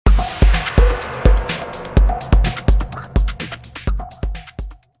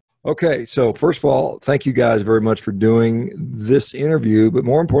Okay, so first of all, thank you guys very much for doing this interview, but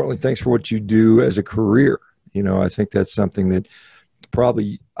more importantly, thanks for what you do as a career. I think that's something that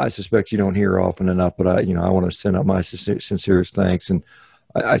probably I suspect you don't hear often enough, but I want to send out my sincerest thanks, and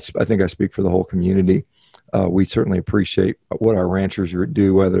I think I speak for the whole community. We certainly appreciate what our ranchers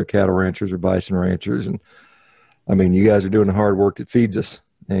do, whether they're cattle ranchers or bison ranchers, and I mean, you guys are doing the hard work that feeds us.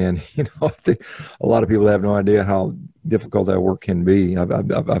 And I think a lot of people have no idea how difficult that work can be. I've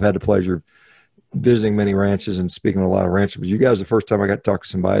had the pleasure of visiting many ranches and speaking with a lot of ranchers. But you guys, the first time I got to talk to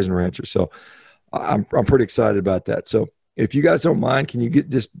some bison ranchers, so I'm pretty excited about that. So if you guys don't mind, can you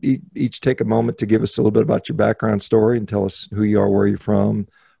just each take a moment to give us a little bit about your background story and tell us who you are, where you're from,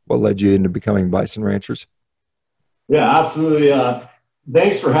 what led you into becoming bison ranchers? Yeah, absolutely.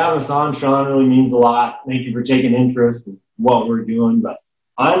 Thanks for having us on, Sean. It really means a lot. Thank you for taking interest in what we're doing. But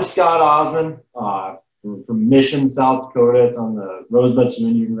I'm Scott Osman from Mission, South Dakota. It's on the Rosebud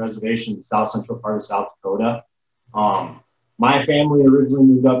Indian Reservation, the south central part of South Dakota. My family originally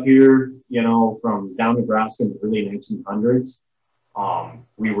moved up here, from down Nebraska in the early 1900s.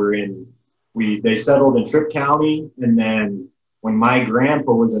 They settled in Tripp County, and then when my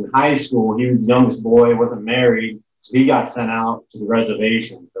grandpa was in high school, he was the youngest boy, wasn't married, so he got sent out to the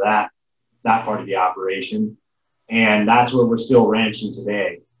reservation for that part of the operation. And that's where we're still ranching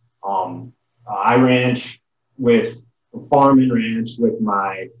today. I farm and ranch with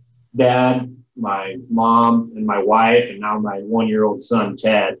my dad, my mom, and my wife, and now my 1-year-old son,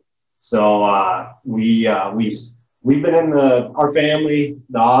 Ted. So we've been in our family,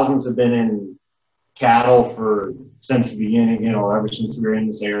 the Osmonds have been in cattle since the beginning, ever since we were in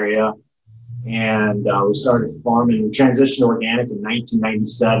this area. And we started farming. We transitioned organic in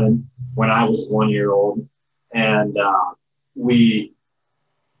 1997 when I was 1-year-old. And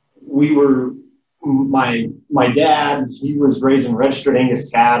my dad, he was raising registered Angus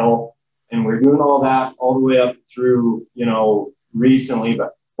cattle, and we were doing all that all the way up through, recently.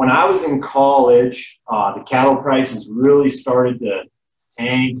 But when I was in college, the cattle prices really started to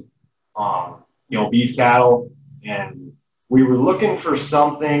tank, beef cattle, and we were looking for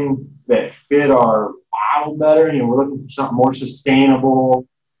something that fit our model better. We're looking for something more sustainable,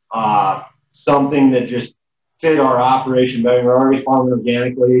 something that just fit our operation better. We're already farming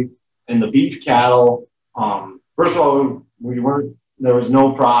organically, and the beef cattle, first of all, there was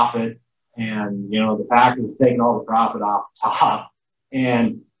no profit, and the packers was taking all the profit off the top,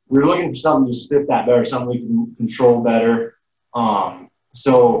 and we were looking for something to just fit that better, something we can control better.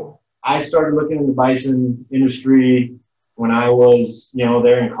 So I started looking in the bison industry when I was,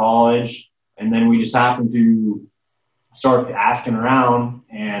 there in college, and then we just happened to start asking around,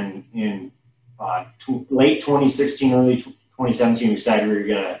 and in late 2016, early 2017, we decided we were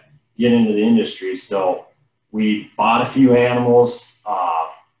going to get into the industry. So we bought a few animals.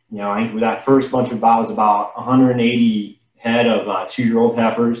 I think that first bunch we bought was about 180 head of 2-year-old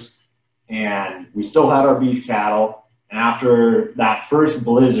heifers, and we still had our beef cattle. And after that first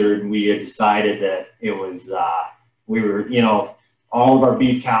blizzard, we had decided that it was, all of our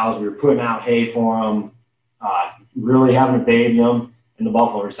beef cows, we were putting out hay for them, really having to baby them. And the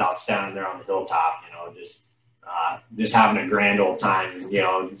buffalo were out standing there on the hilltop, just having a grand old time,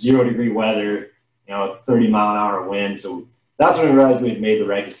 0-degree weather, 30-mile-an-hour wind. So that's when we realized we had made the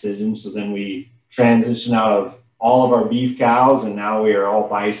right decision. So then we transitioned out of all of our beef cows, and now we are all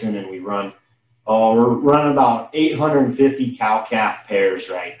bison, and we're running about 850 cow-calf pairs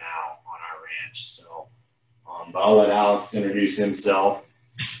right now on our ranch. So but I'll let Alex introduce himself.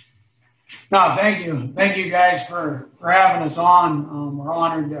 No, thank you. Thank you guys for having us on. We're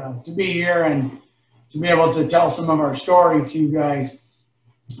honored to be here and to be able to tell some of our story to you guys.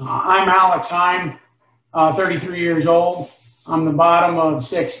 I'm Alex Heim, 33 years old. I'm the bottom of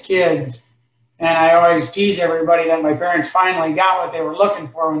 6 kids. And I always tease everybody that my parents finally got what they were looking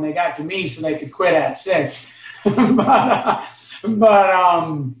for when they got to me so they could quit at 6. but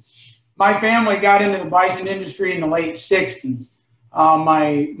my family got into the bison industry in the late 60s.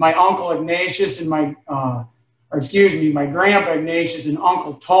 My uncle Ignatius and my grandpa Ignatius and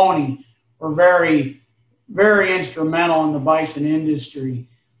Uncle Tony were very, very instrumental in the bison industry.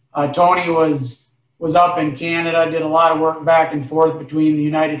 Tony was up in Canada, did a lot of work back and forth between the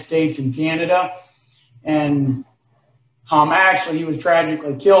United States and Canada. And actually, he was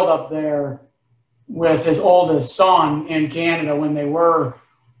tragically killed up there with his oldest son in Canada when they were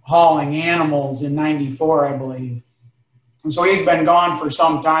hauling animals in '94, I believe. And so he's been gone for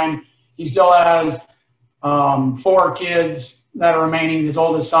some time. He still has 4 kids that are remaining. His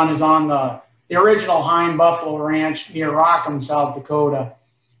oldest son is on the original Heim Buffalo Ranch near Rockham, South Dakota.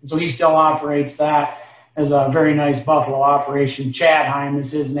 And so he still operates that. has a very nice buffalo operation. Chad Heim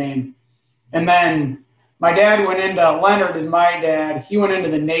is his name. And then my dad went into, Leonard is my dad. He went into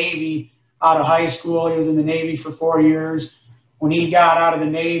the Navy out of high school. He was in the Navy for 4 years. When he got out of the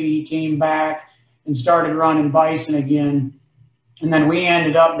Navy, he came back and started running Bison again. And then we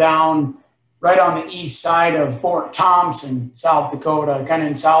ended up down right on the east side of Fort Thompson, South Dakota, kind of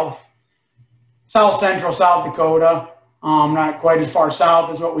in south central South Dakota, not quite as far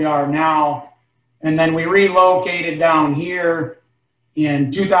south as what we are now. And then we relocated down here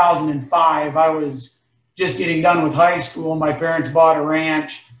in 2005. I was just getting done with high school. My parents bought a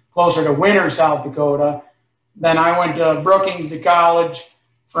ranch closer to Winter, South Dakota. Then I went to Brookings to college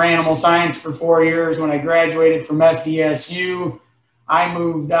for animal science for 4 years. When I graduated from SDSU, I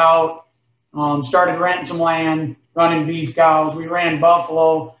moved out, started renting some land, running beef cows. We ran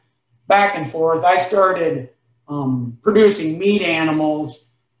buffalo back and forth. I started producing meat animals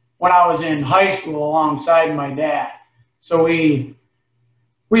when I was in high school alongside my dad. So we've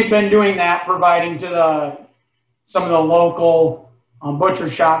been doing that, providing to some of the local butcher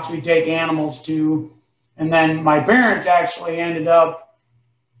shops we take animals to. And then my parents actually ended up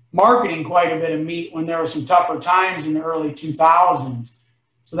marketing quite a bit of meat when there were some tougher times in the early 2000s.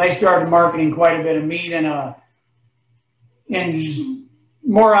 So they started marketing quite a bit of meat in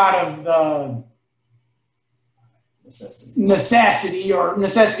more out of the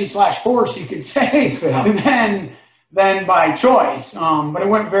necessity/force, you could say, than by choice. But it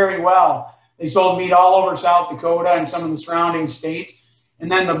went very well. They sold meat all over South Dakota and some of the surrounding states. And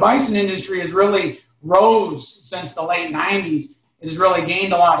then the bison industry has really rose since the late 90s. It has really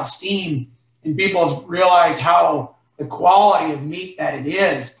gained a lot of steam, and people have realized how the quality of meat that it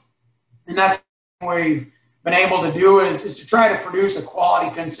is. And that's what we've been able to do is to try to produce a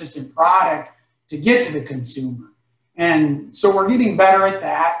quality, consistent product to get to the consumer. And so we're getting better at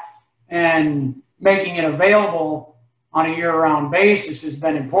that, and making it available on a year-round basis has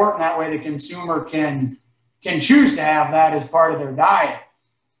been important. That way the consumer can choose to have that as part of their diet.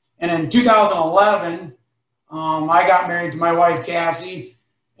 And in 2011, I got married to my wife, Cassie,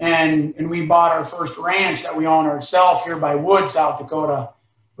 and we bought our first ranch that we own ourselves here by Wood, South Dakota.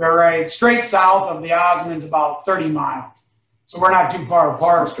 We're right straight south of the Assmans, about 30 miles. So we're not too far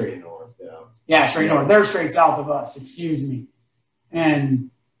apart. Straight north, yeah. Yeah, straight north. They're straight south of us, excuse me.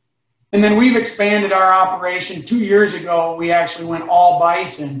 And then we've expanded our operation. 2 years ago, we actually went all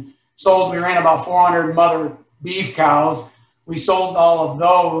bison. We ran about 400 mother beef cows. We sold all of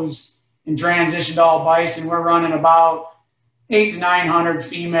those and transitioned to all bison. We're running about 800 to 900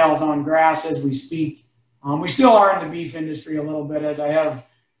 females on grass as we speak. We still are in the beef industry a little bit, as I have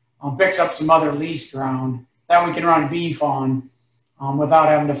picked up some other lease ground that we can run beef on without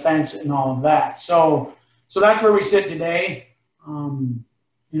having to fence it and all of that. So that's where we sit today.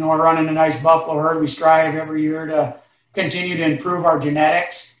 You know, we're running a nice buffalo herd. We strive every year to continue to improve our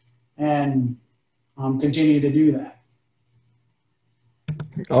genetics and continue to do that.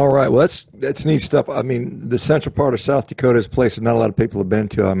 All right. Well, that's neat stuff. I mean, the central part of South Dakota is a place that not a lot of people have been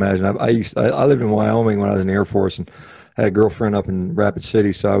to, I imagine. I lived in Wyoming when I was in the Air Force and had a girlfriend up in Rapid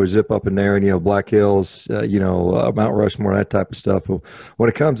City, so I would zip up in there and, Black Hills, Mount Rushmore, that type of stuff. But when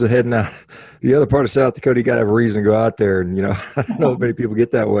it comes to heading out the other part of South Dakota, you got to have a reason to go out there. And, I don't know if many people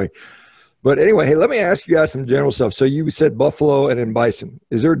get that way. But anyway, hey, let me ask you guys some general stuff. So you said buffalo and then bison.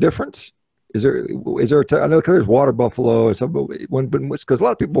 Is there a difference? I know there's water buffalo and some, because a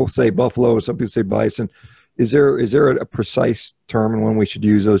lot of people say buffalo, some people say bison. Is there a precise term and when we should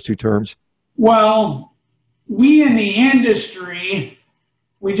use those two terms? Well, we in the industry,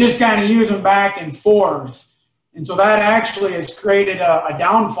 we just kind of use them back and forth. And so that actually has created a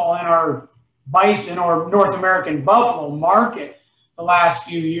downfall in our bison or North American buffalo market the last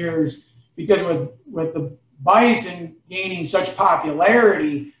few years, because with the bison gaining such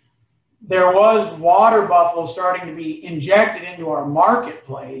popularity, there was water buffalo starting to be injected into our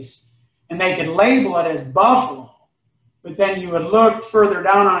marketplace, and they could label it as buffalo. But then you would look further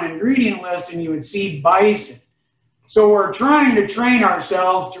down on an ingredient list and you would see bison. So we're trying to train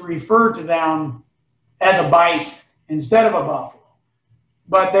ourselves to refer to them as a bison instead of a buffalo.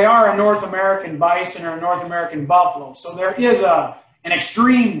 But they are a North American bison or a North American buffalo. So there is an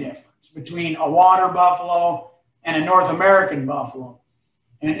extreme difference between a water buffalo and a North American buffalo.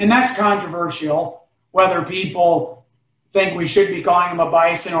 And that's controversial, whether people think we should be calling them a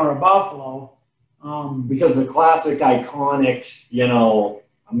bison or a buffalo. Because the classic, iconic,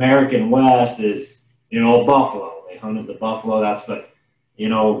 American West is, buffalo. They hunted the buffalo.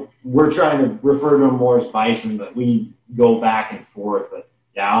 We're trying to refer to them more as bison, but we go back and forth. But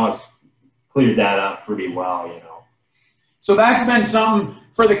yeah, Alex cleared that up pretty well, So that's been something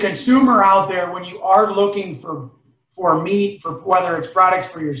for the consumer out there when you are looking for meat, for whether it's products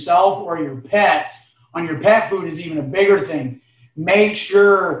for yourself or your pets. On your pet food is even a bigger thing. Make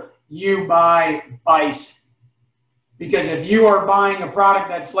sure you buy Bison. Because if you are buying a product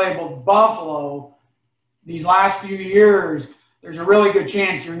that's labeled buffalo, these last few years, there's a really good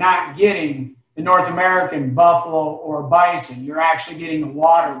chance you're not getting the North American buffalo or bison. You're actually getting the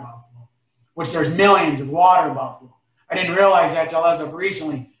water buffalo, which there's millions of water buffalo. I didn't realize that till as of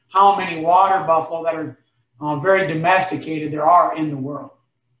recently, how many water buffalo that are very domesticated there are in the world.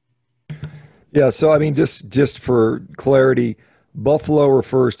 Yeah, so I mean, just for clarity, buffalo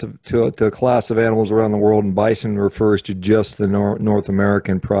refers to a class of animals around the world, and bison refers to just the North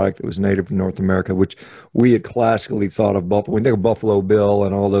American product that was native to North America, which we had classically thought of buffalo. We think of Buffalo Bill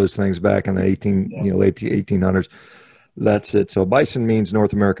and all those things back in the late 1800s. That's it. So bison means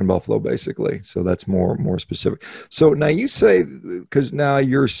North American buffalo, basically. So that's more specific. So now you say, because now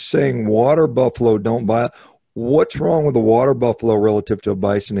you're saying water buffalo don't buy. What's wrong with the water buffalo relative to a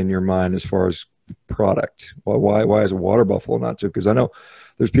bison in your mind as far as product? Why is a water buffalo not so? Because I know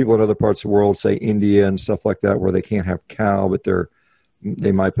there's people in other parts of the world, say India and stuff like that, where they can't have cow, but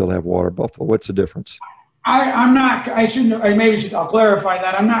they might be able to have water buffalo. What's the difference? I'll clarify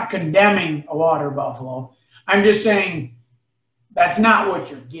that. I'm not condemning a water buffalo. I'm just saying that's not what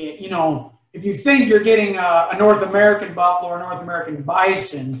you're getting. You know, if you think you're getting a North American buffalo or North American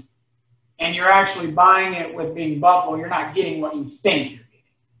bison, and you're actually buying it with being buffalo, you're not getting what you think you're getting.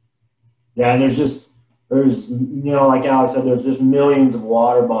 Yeah, and there's like Alex said, there's just millions of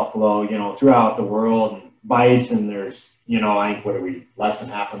water buffalo, throughout the world. And bison, there's, I think, what are we, less than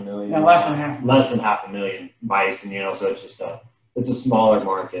 500,000? Yeah, less than half. Less than 500,000 bison, so it's just it's a smaller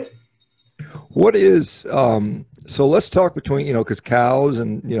market. What is, so let's talk between, because cows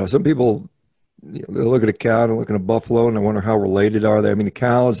and, some people, they look at a cow and look at a buffalo and I wonder how related are they. I mean, the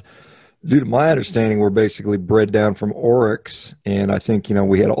cows, due to my understanding, were basically bred down from oryx, and I think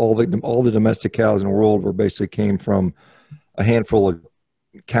we had all the domestic cows in the world were basically came from a handful of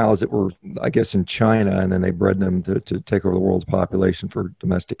cows that were, I guess, in China, and then they bred them to take over the world's population for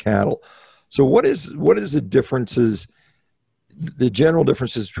domestic cattle. So what is the differences, the general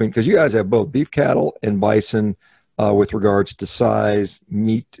differences between, because you guys have both beef cattle and bison with regards to size,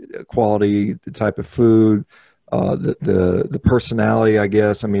 meat quality, the type of food. The personality, I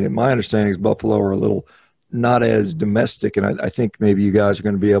guess. I mean, my understanding is buffalo are a little not as domestic, and I think maybe you guys are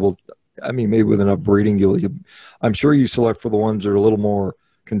going to be able. Maybe with enough breeding, I'm sure you select for the ones that are a little more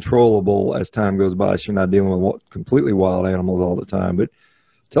controllable as time goes by, so you're not dealing with completely wild animals all the time. But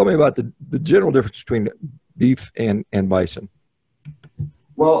tell me about the general difference between beef and bison.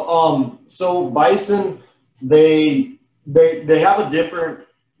 Well, so bison, they have a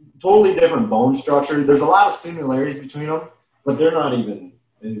totally different bone structure. There's a lot of similarities between them, but it's not even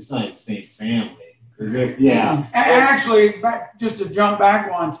the same family. Yeah. Actually, just to jump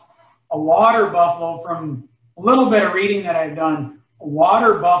back once, a water buffalo, from a little bit of reading that I've done, a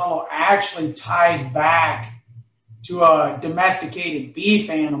water buffalo actually ties back to a domesticated beef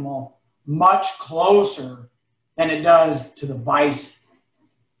animal much closer than it does to the bison,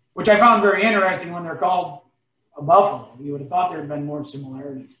 which I found very interesting when they're called a buffalo. You would have thought there had been more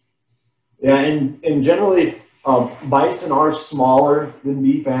similarities. Yeah, and generally, bison are smaller than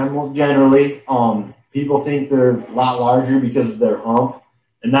beef animals, generally. People think they're a lot larger because of their hump,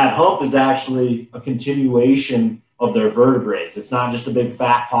 and that hump is actually a continuation of their vertebrae. It's not just a big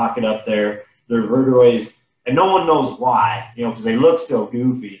fat pocket up there. Their vertebrae, and no one knows why, because they look so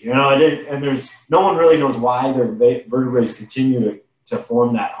goofy, and there's no one really knows why their vertebrae continue to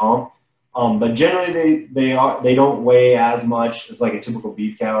form that hump. But generally, they don't weigh as much as like a typical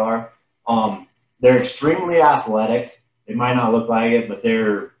beef cattle are. They're extremely athletic. They might not look like it, but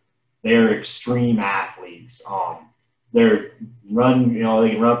they're extreme athletes. They can run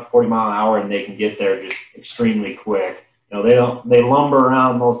up to 40 miles an hour and they can get there just extremely quick. They lumber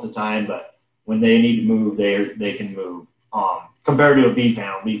around most of the time, but when they need to move, they can move. Compared to a beef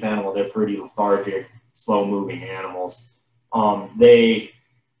animal, they're pretty lethargic, slow moving animals. The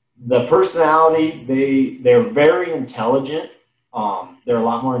personality, they're very intelligent. They're a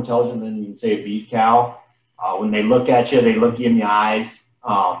lot more intelligent than you can say a beef cow. When they look at you, they look you in the eyes,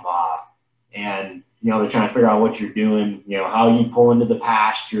 and they're trying to figure out what you're doing. How you pull into the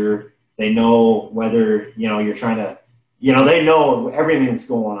pasture. They know whether you're trying to. They know everything that's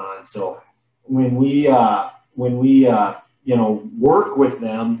going on. So when we work with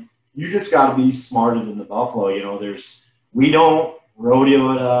them, you just got to be smarter than the buffalo. We don't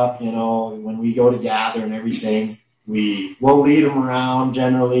rodeo it up. When we go to gather and everything. We'll lead them around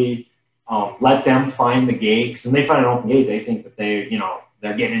generally. let them find the gate. 'Cause when they find an open gate, they think that they're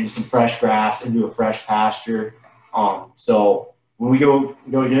getting into some fresh grass, into a fresh pasture. So when we go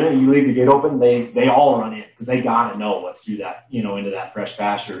in and you leave the gate open, they all run in because they got to know what's through that, into that fresh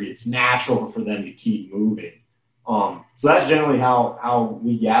pasture. It's natural for them to keep moving. So that's generally how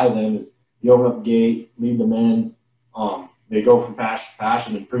we gather them is you open up the gate, lead them in. They go from pasture to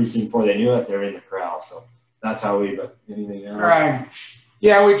pasture, and pretty soon before they knew it, they're in the corral. So that's how we, but anything else? Right.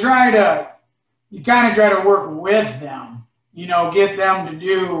 Yeah, you kind of try to work with them, get them to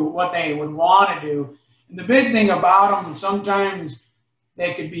do what they would want to do. And the big thing about them, sometimes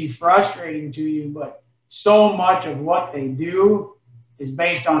they could be frustrating to you, but so much of what they do is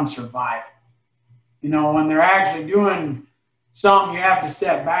based on survival. When they're actually doing something, you have to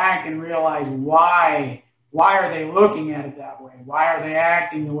step back and realize why are they looking at it that way? Why are they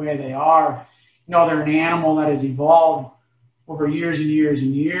acting the way they are? They're an animal that has evolved over years and years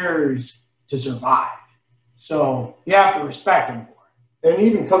and years to survive. So you have to respect them for it. And it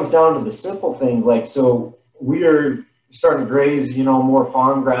even comes down to the simple things so we are starting to graze, more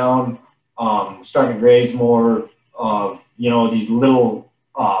farm ground, starting to graze more, these little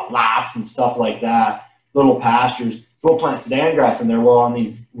laps and stuff like that, little pastures. We'll plant sedan grass in there. Well,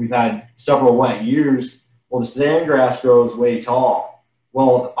 we've had several wet years. Well, the sedan grass grows way tall.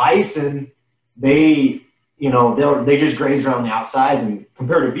 Well, the bison, they just graze around the outsides, and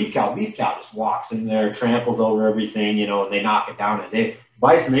compared to beef cow just walks in there, tramples over everything, and they knock it down. And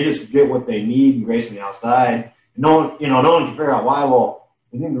bison, they just get what they need and graze on the outside. No one can figure out why. Well,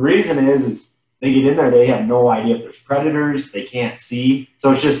 I think the reason is they get in there, they have no idea if there's predators, they can't see.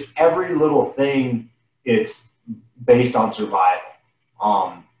 So it's just every little thing, it's based on survival.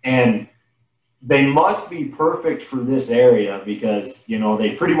 And they must be perfect for this area because,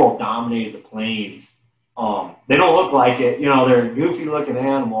 they pretty well dominated the plains. They don't look like it. They're a goofy looking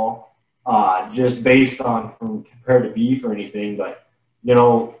animal, just based on compared to beef or anything. But,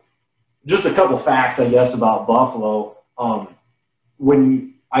 just a couple facts, I guess, about buffalo.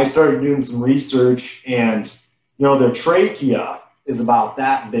 When I started doing some research and, their trachea is about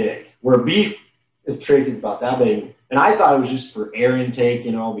that big, where beef, its trachea is about that big. And I thought it was just for air intake,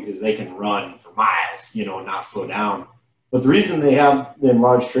 because they can run for miles, and not slow down. But the reason they have the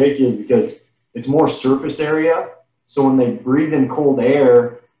enlarged trachea is because it's more surface area. So when they breathe in cold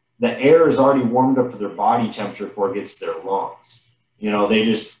air, the air is already warmed up to their body temperature before it gets to their lungs. They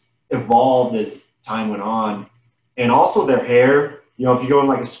just evolved as time went on. And also their hair, if you go in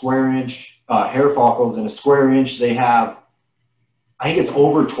like a square inch hair follicles, in a square inch, they have, I think it's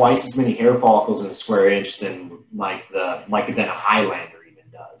over twice as many hair follicles in a square inch than than a Highlander even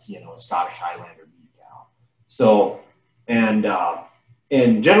does, a Scottish Highlander beef cow. So, and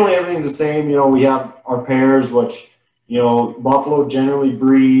generally everything's the same. We have our pairs, which, buffalo generally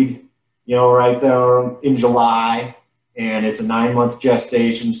breed, right there in July, and it's a 9-month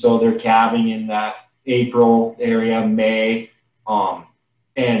gestation. So they're calving in that April area, May.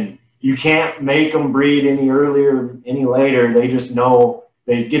 And you can't make them breed any earlier, any later. They just know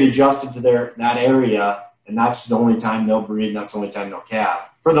they get adjusted to that area, and that's the only time they'll breed, and that's the only time they'll calve,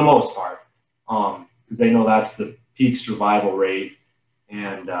 for the most part, because they know that's the peak survival rate.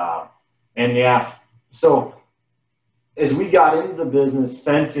 And yeah, so as we got into the business,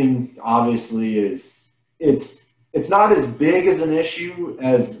 fencing obviously it's not as big as an issue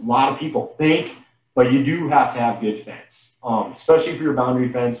as a lot of people think, but you do have to have good fence, especially for your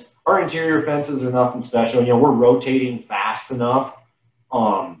boundary fence. Our interior fences are nothing special. We're rotating fast enough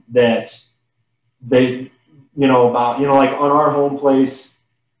that they, like on our home place,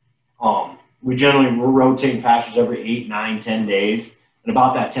 we're rotating pastures every 8, 9, 10 days. And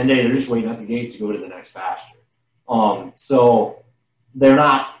about that 10 day, they're just waiting at the gate to go to the next pasture. So they're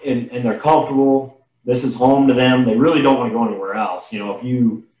not, and they're comfortable. This is home to them. They really don't want to go anywhere else.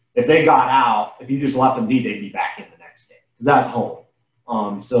 If they got out, if you just left them be, they'd be back in the next day because that's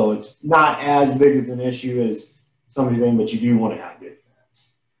home. So it's not as big as an issue as some of the things, but you do want to have good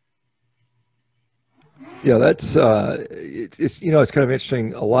fence. Yeah, that's it's kind of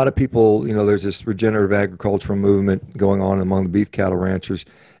interesting. A lot of people, there's this regenerative agricultural movement going on among the beef cattle ranchers,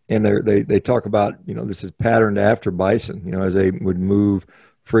 and they talk about this is patterned after bison. As they would move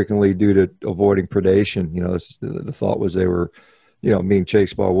frequently due to avoiding predation. The thought was they were being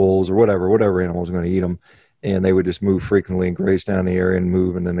chased by wolves or whatever animal was going to eat them, and they would just move frequently and graze down the area and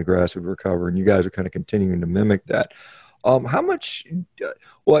move, and then the grass would recover. And you guys are kind of continuing to mimic that. How much?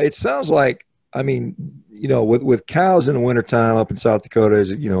 Well, it sounds like. I mean, with cows in the wintertime up in South Dakota,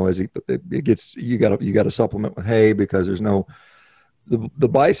 it gets, you got to supplement with hay because there's no the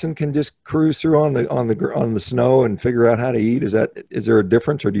bison can just cruise through on the snow and figure out how to eat? Is there a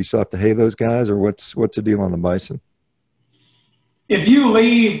difference, or do you still have to hay those guys, or what's the deal on the bison? If you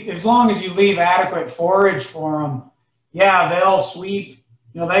leave, as long as you leave adequate forage for them, yeah, they'll sweep.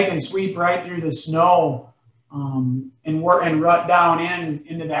 They can sweep right through the snow and rut down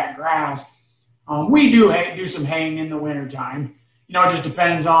into that grass. We do some haying in the wintertime. It just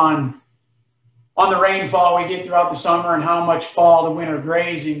depends on the rainfall we get throughout the summer and how much fall to winter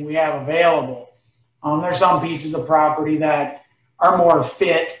grazing we have available. There's some pieces of property that are more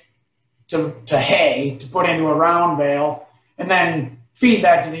fit to hay, to put into a round bale, and then feed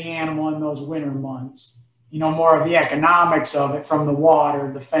that to the animal in those winter months. More of the economics of it from the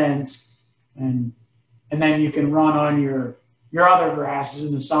water, the fence, and then you can run on your other grasses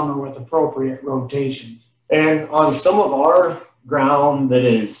in the summer with appropriate rotations. And on some of our ground that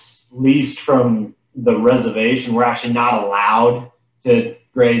is leased from the reservation, we're actually not allowed to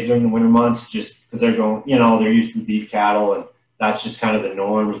graze during the winter months just because they're going, they're used to beef cattle, and that's just kind of the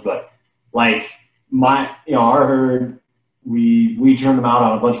norms. But like our herd, we turned them out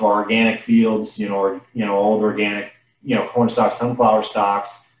on a bunch of our organic fields, old organic, corn stalks, sunflower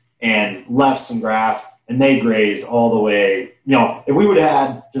stalks, and left some grass, and they grazed all the way. If we would have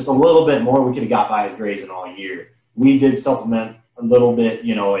had just a little bit more, we could have got by grazing all year. We did supplement a little bit,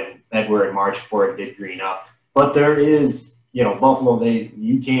 in February, March before it did green up. But there is, buffalo,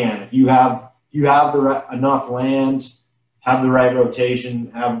 you can, if you have enough land, have the right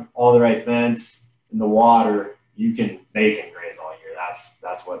rotation, have all the right fence and the water, they can graze all year.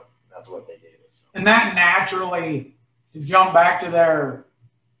 That's what they do. So. And that naturally, to jump back to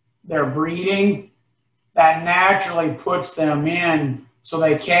their breeding, that naturally puts them in, so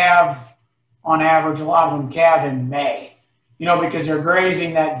they calve, on average, a lot of them calve in May, because they're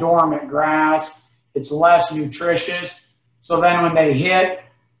grazing that dormant grass. It's less nutritious. So then when they hit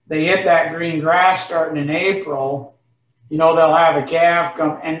that green grass starting in April, they'll have a calf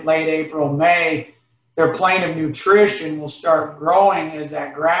come in late April, May. Their plane of nutrition will start growing as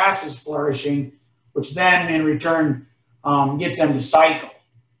that grass is flourishing, which then in return gets them to cycle.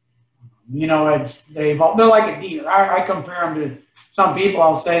 They're like a deer. I compare them to some people.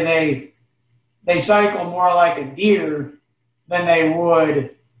 I'll say they cycle more like a deer than they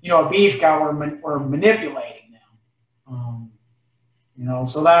would, a beef cow or manipulating them.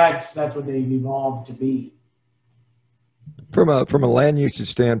 So that's what they've evolved to be. From a land usage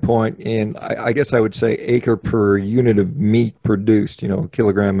standpoint, and I guess I would say acre per unit of meat produced, a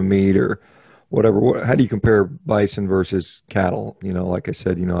kilogram of meat or whatever. How do you compare bison versus cattle? Like I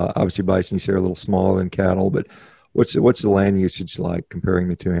said, obviously bison you say are a little smaller than cattle, but what's the land usage like comparing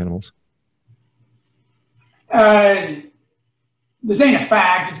the two animals? This ain't a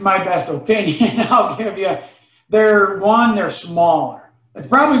fact. It's my best opinion. I'll give you. They're smaller. It's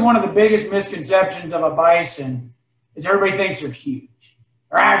probably one of the biggest misconceptions of a bison is everybody thinks they're huge.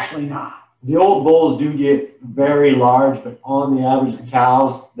 They're actually not. The old bulls do get very large, but on the average, the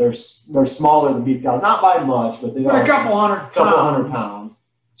cows, they're smaller than beef cows. Not by much, but they're a couple hundred pounds.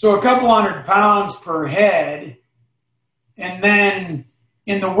 So a couple 100 pounds per head. And then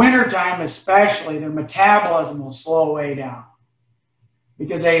in the wintertime especially, their metabolism will slow way down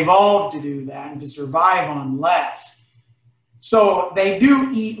because they evolved to do that and to survive on less. So they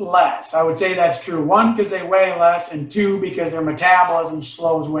do eat less. I would say that's true. One, because they weigh less, and two, because their metabolism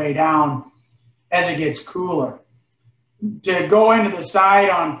slows way down as it gets cooler. To go into the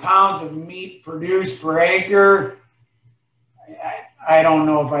side on pounds of meat produced per acre, I don't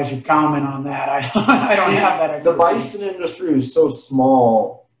know if I should comment on that. I don't have that expertise. The bison industry is so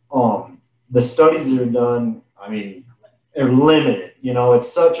small. The studies that are done, they're limited.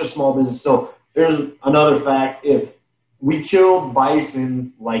 It's such a small business. So there's another fact. If we killed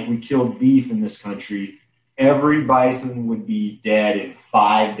bison like we killed beef in this country, every bison would be dead in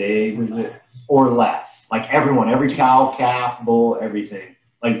 5 days, or less. Like every cow, calf, bull, everything,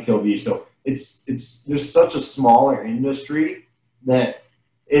 like we killed beef. So it's just such a smaller industry that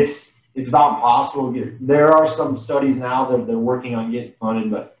it's about impossible to get. There are some studies now that they're working on getting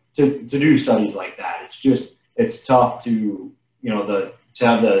funded, but to do studies like that, it's tough to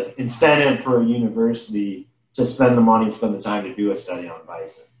have the incentive for a university to spend the money, spend the time to do a study on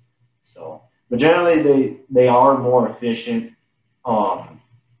bison. So, but generally they are more efficient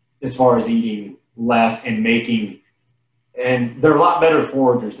as far as eating less and and they're a lot better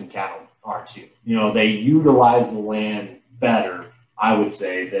foragers than cattle are too. They utilize the land better, I would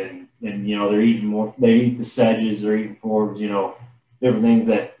say, than they're eating more. They eat the sedges, they're eating forbs, different things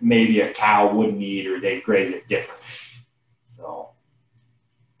that maybe a cow wouldn't eat, or they graze it different. So,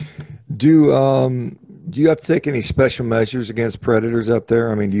 Do you have to take any special measures against predators up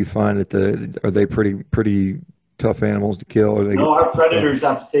there? I mean, do you find that are they pretty tough animals to kill? Or they No, our predators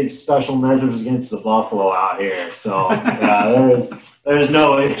have to take special measures against the buffalo out here. So yeah, there's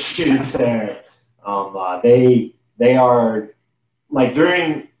no issues there. They are like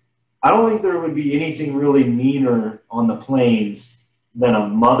during. I don't think there would be anything really meaner on the plains than a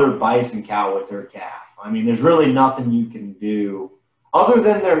mother bison cow with her calf. I mean, there's really nothing you can do other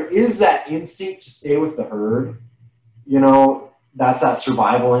than there is that instinct to stay with the herd. You know, that's that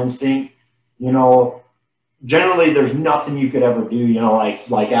survival instinct. You know, generally there's nothing you could ever do. You know,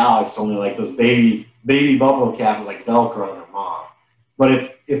 like Alex told me, like those baby buffalo calf is like Velcro on their mom.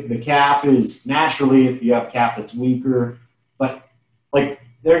 But if the calf is naturally, if you have a calf that's weaker, but like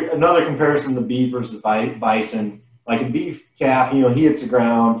there's another comparison to beef versus bison. Like a beef calf, you know, he hits the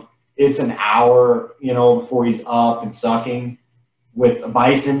ground. It's an hour, you know, before he's up and sucking. With a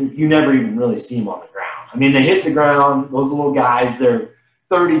bison, you never even really see him on the ground. I mean, they hit the ground. Those little guys, they're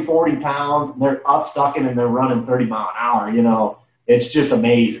 30, 40 pounds. And they're up sucking and they're running 30 mile an hour. You know, it's just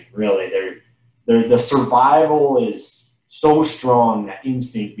amazing, really. The survival is so strong, that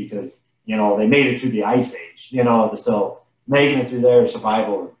instinct, because, you know, they made it through the ice age, you know, so making it through their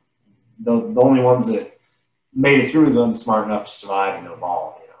survival, the only ones that made it through them smart enough to survive and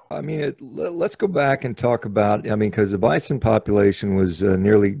evolve. You know? I mean, let's go back and talk about, I mean, because the bison population was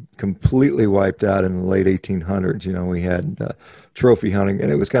nearly completely wiped out in the late 1800s. You know, we had trophy hunting,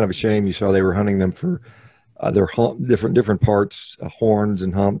 and it was kind of a shame. You saw they were hunting them for their different parts, horns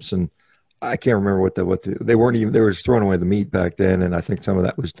and humps, and I can't remember they weren't even, they were just throwing away the meat back then, and I think some of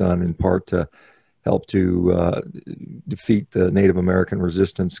that was done in part to help to defeat the Native American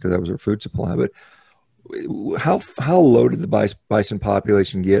resistance, because that was their food supply. But how low did the bison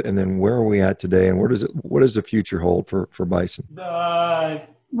population get, and then where are we at today, and what does the future hold for bison?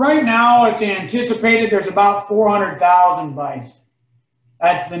 Right now, it's anticipated there's about 400,000 bison.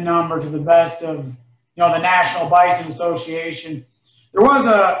 That's the number, to the best of, you know, the National Bison Association. There was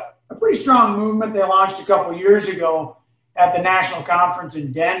a pretty strong movement they launched a couple years ago at the national conference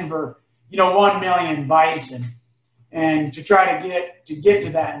in Denver. You know, 1 million bison, and to try to get to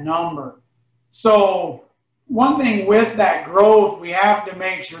that number. So one thing with that growth, we have to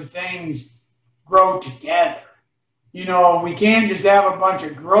make sure things grow together. You know, we can't just have a bunch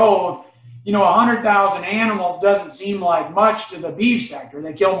of growth. You know, 100,000 animals doesn't seem like much to the beef sector.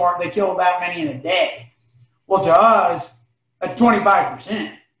 They kill that many in a day. Well, to us, that's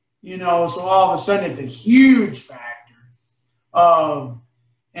 25%. You know, so all of a sudden it's a huge factor of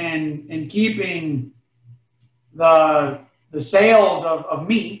and keeping the sales of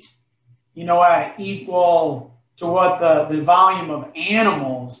meat, you know, at equal to what the volume of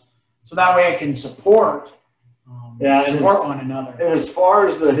animals, so that way it can support one another. And as far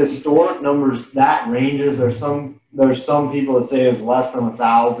as the historic numbers, that ranges. There's some people that say it's less than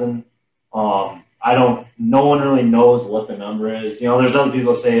 1,000. No one really knows what the number is. You know, there's other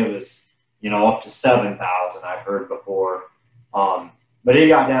people that say it was, you know, up to 7,000. I've heard before. But it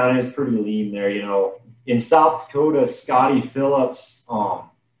got down, it was pretty lean there, you know. In South Dakota, Scotty Phillips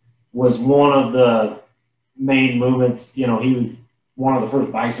was one of the main movements. You know, he was one of the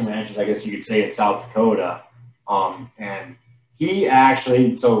first bison ranchers, I guess you could say, in South Dakota. And he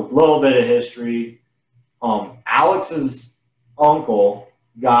actually, so a little bit of history, Alex's uncle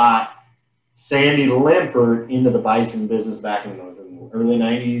got Sandy Limpert into the bison business back in the early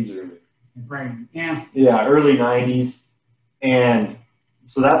 90s. Early 90s. And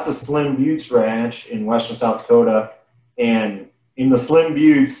so that's the Slim Buttes Ranch in western South Dakota. And in the Slim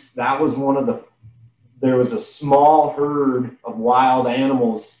Buttes, that was there was a small herd of wild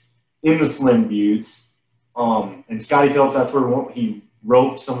animals in the Slim Buttes. And Scotty Phillips, that's where he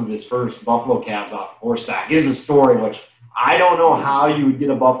roped some of his first buffalo calves off horseback. Here's a story, which I don't know how you would get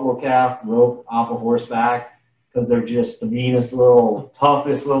a buffalo calf roped off a horseback, because they're just the meanest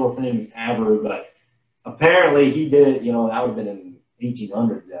toughest little things ever. But apparently he did it, you know, that would have been in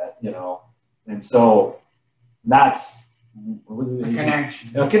 1800s yet, you know. And so that's a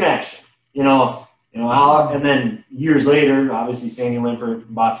connection, you know, and then years later, obviously Sandy Limpert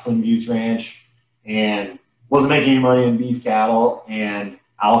bought Slim Buttes Ranch and wasn't making any money in beef cattle, and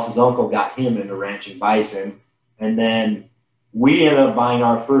Alex's uncle got him into ranching bison. And then we ended up buying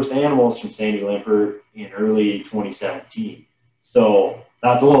our first animals from Sandy Limpert in early 2017. So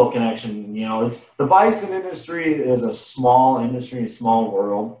that's a little connection. You know, the bison industry is a small industry, a small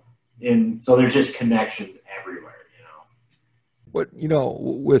world. And so there's just connections everywhere, you know. But, you know,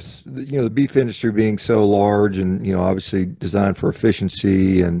 with, you know, the beef industry being so large and, you know, obviously designed for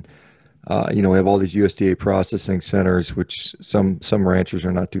efficiency and You know, we have all these USDA processing centers, which some ranchers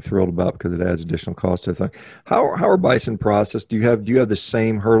are not too thrilled about because it adds additional cost to the thing. How are bison processed? Do you have the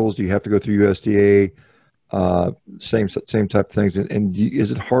same hurdles? Do you have to go through USDA? Same type of things. And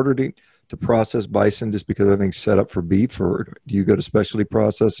is it harder to process bison just because everything's set up for beef, or do you go to specialty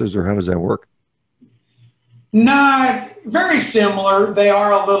processors, or how does that work? Not very similar. They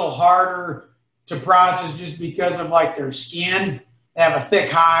are a little harder to process just because of like their skin. They have a thick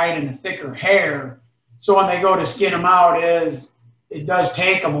hide and a thicker hair. So when they go to skin them out, it does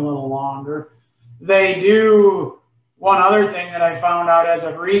take them a little longer. They do, one other thing that I found out as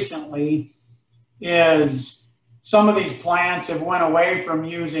of recently is some of these plants have went away from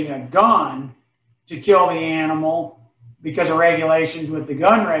using a gun to kill the animal because of regulations with the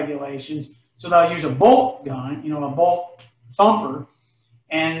gun regulations. So they'll use a bolt gun, you know, a bolt thumper.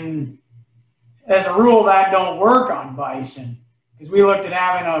 And as a rule, that don't work on bison. Because we looked at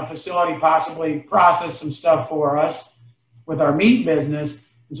having a facility possibly process some stuff for us with our meat business.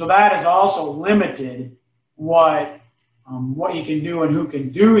 And so that is also limited what you can do and who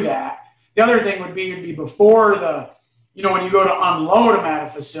can do that. The other thing would be before when you go to unload them at a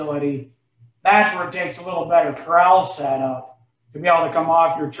facility, that's where it takes a little better corral setup to be able to come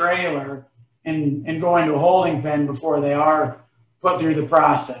off your trailer and go into a holding pen before they are put through the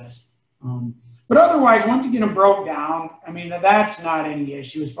process. But otherwise, once you get them broke down, I mean, that's not any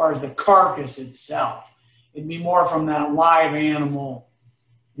issue as far as the carcass itself. It'd be more from that live animal,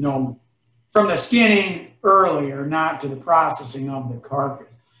 you know, from the skinning earlier, not to the processing of the carcass.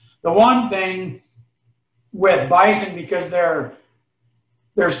 The one thing with bison, because they're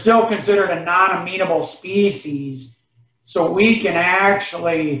still considered a non-amenable species, so we can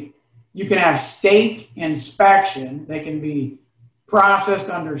actually, you can have state inspection. They can be processed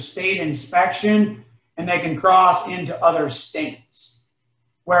under state inspection, and they can cross into other states.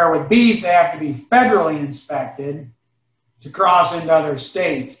 Where with beef, they have to be federally inspected to cross into other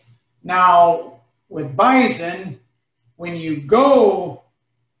states. Now, with bison, when you go,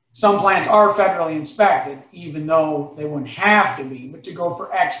 some plants are federally inspected, even though they wouldn't have to be. But to go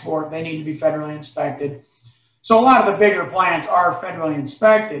for export, they need to be federally inspected. So a lot of the bigger plants are federally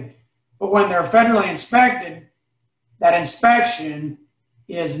inspected. But when they're federally inspected, that inspection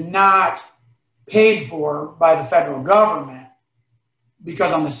is not paid for by the federal government,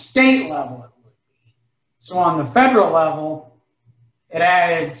 because on the state level it would be. So on the federal level,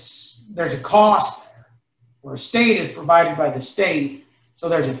 there's a cost there, where state is provided by the state, so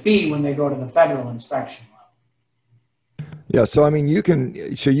there's a fee when they go to the federal inspection level. Yeah, so I mean, you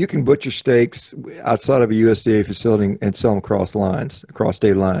can butcher steaks outside of a USDA facility and sell them across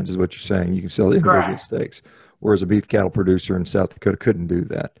state lines, is what you're saying. You can sell individual steaks, whereas a beef cattle producer in South Dakota couldn't do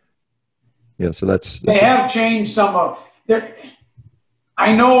that. Yeah, so they have changed some of their.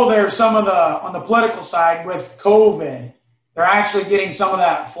 I know there's some of on the political side with COVID, they're actually getting some of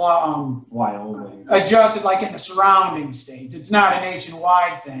that Wyoming adjusted, like in the surrounding states. It's not a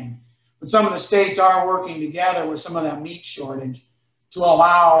nationwide thing, but some of the states are working together with some of that meat shortage to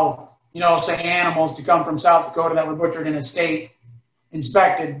allow, say animals to come from South Dakota that were butchered in a state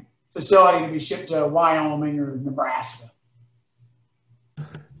inspected facility to be shipped to Wyoming or Nebraska.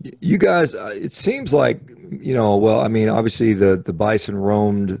 You guys, it seems like, well, I mean, obviously the bison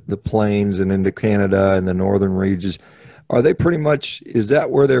roamed the plains and into Canada and the northern regions. Are they pretty much, is that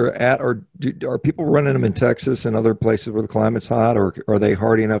where they're at? Or are people running them in Texas and other places where the climate's hot? Or are they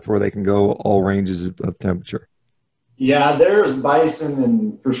hardy enough where they can go all ranges of temperature? Yeah, there's bison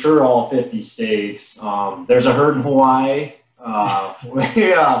in for sure all 50 states. There's a herd in Hawaii.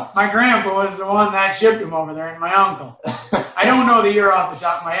 Yeah. My grandpa was the one that shipped him over there, and my uncle. I don't know the year off the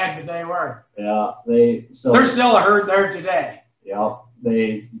top of my head, but they were. Yeah, there's still a herd there today. Yeah,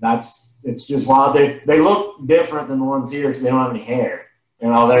 it's just wild. They look different than the ones here because they don't have any hair.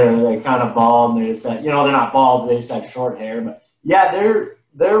 They're kind of bald, and they just have, they're not bald, they just have short hair. But yeah,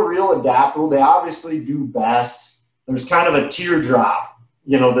 they're real adaptable. They obviously do best. There's kind of a teardrop,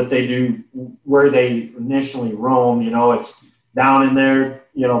 that they do where they initially roam. It's down in there,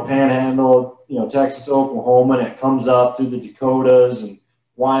 Panhandle, Texas, Oklahoma, and it comes up through the Dakotas and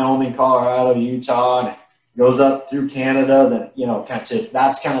Wyoming, Colorado, Utah, and it goes up through Canada. Then,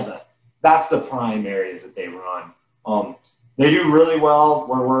 that's the prime areas that they run. They do really well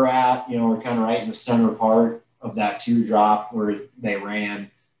where we're at. We're kind of right in the center part of that teardrop where they ran.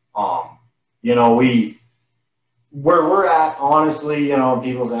 Where we're at, honestly,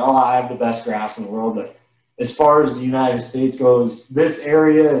 people say, oh, I have the best grass in the world. But as far as the United States goes, this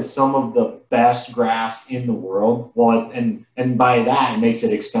area is some of the best grass in the world. Well, and by that, it makes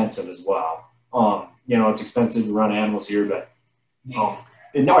it expensive as well. It's expensive to run animals here, but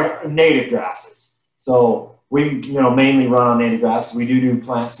native grasses. So we, mainly run on native grasses. We do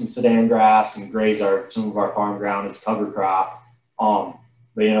plant some sedan grass and graze some of our farm ground as cover crop. But,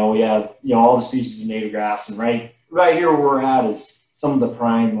 we have, all the species of native grass. And right here where we're at is some of the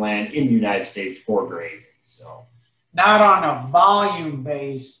prime land in the United States for grazing. So not on a volume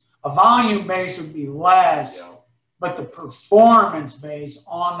base. A volume base would be less, but the performance base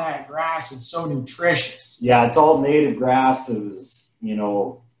on that grass is so nutritious. Yeah, it's all native grass. It was,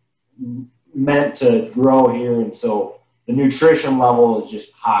 meant to grow here. And so the nutrition level is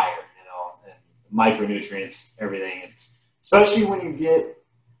just higher, and micronutrients, everything. It's especially when you get,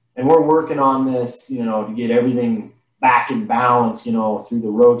 and we're working on this, to get everything back in balance, through the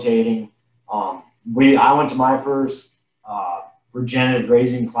rotating. I went to my first regenerative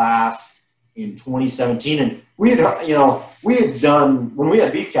grazing class in 2017, and we had done, when we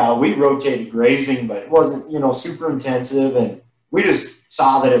had beef cattle, we rotated grazing, but it wasn't, super intensive, and we just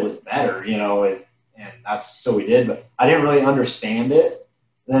saw that it was better, and that's, so we did, but I didn't really understand it.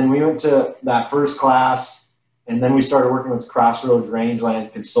 Then we went to that first class, and then we started working with Crossroads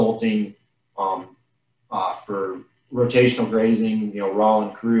Rangeland Consulting for rotational grazing, raw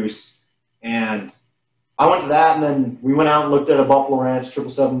and cruise. And I went to that, and then we went out and looked at a buffalo ranch,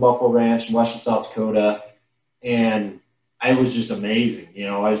 777 Buffalo Ranch in western South Dakota, and it was just amazing.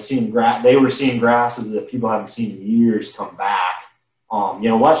 I was seeing they were seeing grasses that people haven't seen in years come back.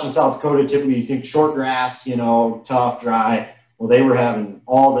 Western South Dakota, typically you think short grass, tough, dry. Well, they were having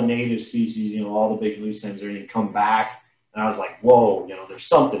all the native species, all the big loose ends ready to come back. And I was like, whoa, there's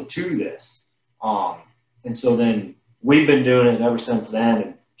something to this. And so then we've been doing it ever since then.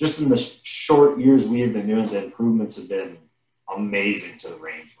 And just in the short years we have been doing it, the improvements have been amazing to the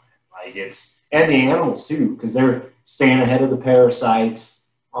rangeland. And the animals too, because they're staying ahead of the parasites,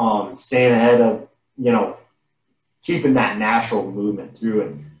 staying ahead of, keeping that natural movement through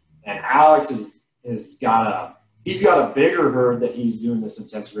it. And Alex he's got a bigger herd that he's doing this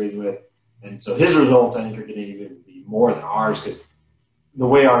intensive grazing with. And so his results, I think, are going to even be more than ours, because the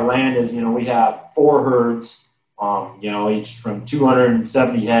way our land is, we have 4 herds, each from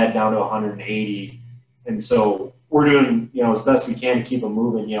 270 head down to 180. And so we're doing, as best we can to keep them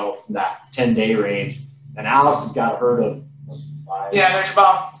moving, from that 10-day range. And Alex has got a herd of 5. Yeah, there's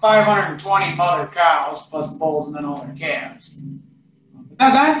about 520 mother cows plus bulls and then all their calves.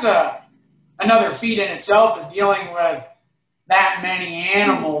 Now that's another feat in itself, is dealing with that many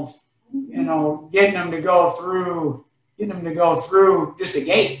animals, getting them to go through just a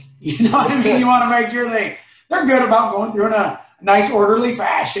gate. You know what I mean? You want to make sure they're good about going through in a nice orderly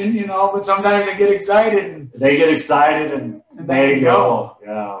fashion, but sometimes they get excited. And they go.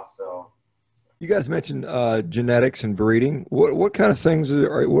 Yeah. So you guys mentioned genetics and breeding. What kind of things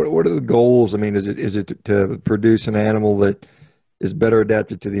what are the goals? I mean, is it to produce an animal that is better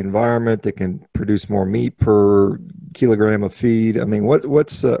adapted to the environment, that can produce more meat per kilogram of feed? I mean,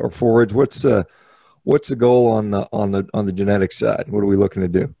 what's or forage? What's the goal on the genetic side? What are we looking to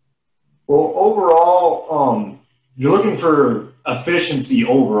do? Well, overall, you're looking for efficiency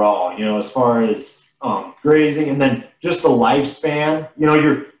overall, as far as grazing, and then just the lifespan.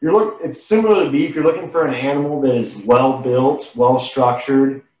 It's similar to beef. You're looking for an animal that is well built, well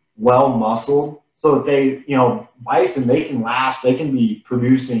structured, well muscled, so that they, bison, they can be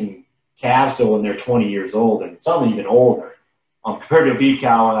producing calves still when they're 20 years old, and some even older. Compared to a beef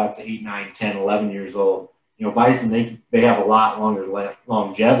cow, that's 8, 9, 10, 11 years old. Bison, they have a lot longer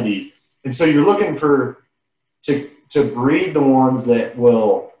longevity. And so you're looking to breed the ones that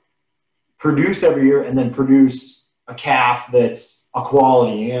will produce every year and then produce a calf that's a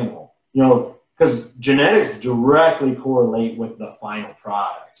quality animal. Because genetics directly correlate with the final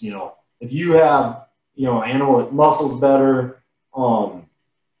product. If you have, an animal that muscles better,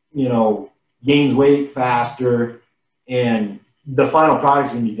 gains weight faster, and the final product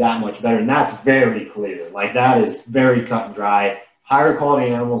is going to be that much better. And that's very clear. That is very cut and dry. Higher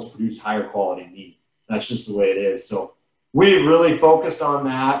quality animals produce higher quality meat. That's just the way it is. So we've really focused on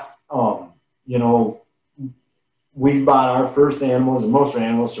that. We bought our first animals and most of our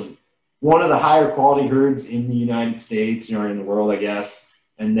animals from one of the higher quality herds in the United States, or in the world, I guess.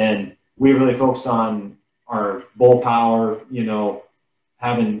 And then we really focused on our bull power,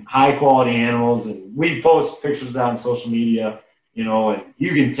 having high quality animals. And we post pictures of that on social media, and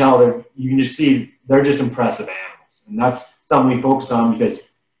you can tell you can just see they're just impressive animals. And that's something we focus on, because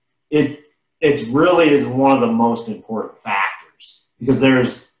it really is one of the most important factors, because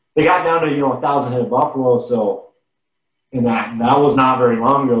they got down to 1,000 head of buffalo, so, and that was not very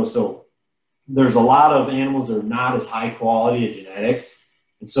long ago. So there's a lot of animals that are not as high quality of genetics,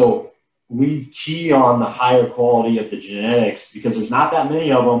 and so we key on the higher quality of the genetics because there's not that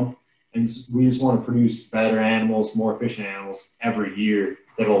many of them. And we just want to produce better animals, more efficient animals every year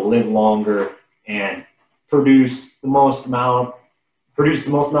that will live longer and produce the most amount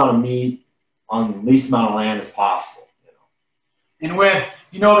of meat on the least amount of land as possible. And with,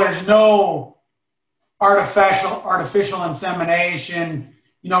 there's no artificial insemination.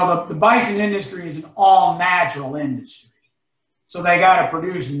 The bison industry is an all natural industry. So they got to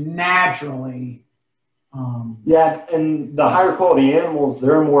produce naturally. Yeah, and the higher quality animals,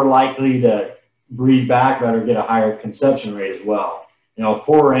 they're more likely to breed back better, get a higher conception rate as well.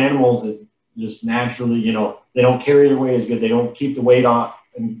 Poorer animals that just naturally, they don't carry their weight as good. They don't keep the weight on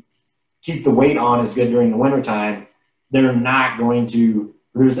as good during the wintertime. They're not going to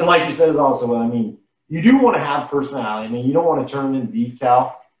produce. And like you said, is also, you do want to have personality. You don't want to turn into beef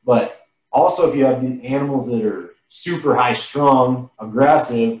cow, but also if you have the animals that are super high strung,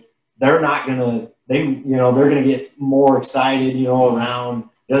 aggressive, they're going to get more excited, around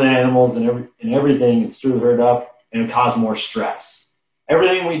the other animals and everything and stir the herd up and cause more stress.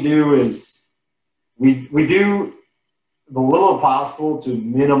 Everything we do is we do the little possible to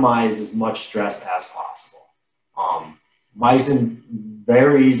minimize as much stress as possible. Bison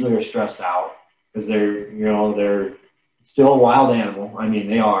very easily are stressed out because they're still a wild animal.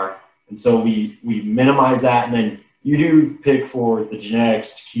 They are. And so we minimize that, and then you do pick for the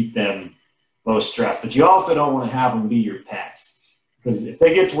genetics to keep them low stress. But you also don't want to have them be your pets, because if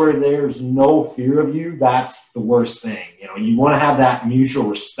they get to where there's no fear of you, that's the worst thing. You want to have that mutual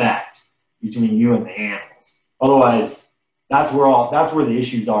respect between you and the animals. Otherwise, that's where the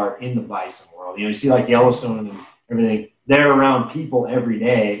issues are in the bison world. You see like Yellowstone and everything, they're around people every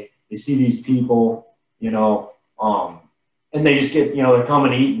day. They see these people, and they just get, they're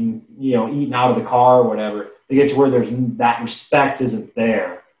coming eating out of the car or whatever. They get to where that respect isn't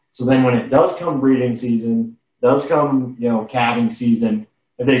there. So then when it does come breeding season, does come, calving season,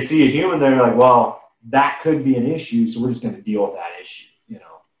 if they see a human, they're like, well, that could be an issue, so we're just going to deal with that issue.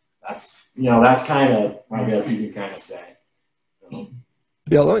 That's kind of, I guess you can kind of say.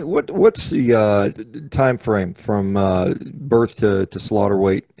 Yeah, what's the time frame from birth to slaughter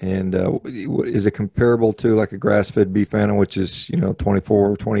weight, and is it comparable to like a grass-fed beef animal, which is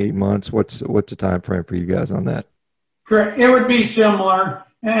 24 or 28 months? What's the time frame for you guys on that? Correct. It would be similar,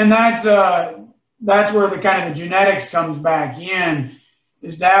 and that's where the kind of the genetics comes back in,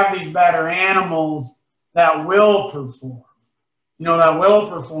 is to have these better animals that will perform.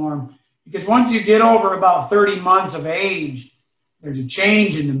 Because once you get over about 30 months of age, there's a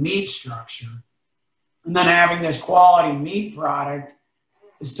change in the meat structure. And then having this quality meat product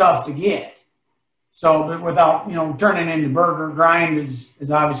is tough to get. So, but without, turning into burger, grind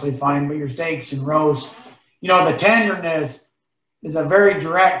is obviously fine, but your steaks and roast, the tenderness is a very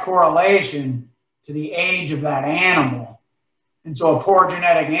direct correlation to the age of that animal. And so a poor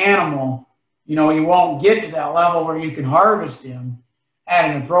genetic animal, you won't get to that level where you can harvest him at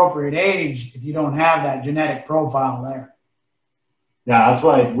an appropriate age if you don't have that genetic profile there. Yeah, that's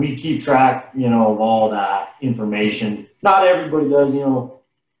why we keep track, of all that information. Not everybody does,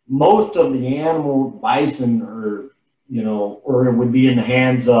 most of the animal bison are, or it would be in the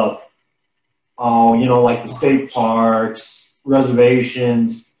hands of, like the state parks,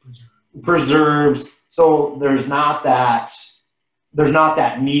 reservations, preserves. So there's not that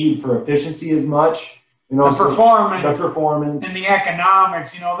need for efficiency as much. The performance and the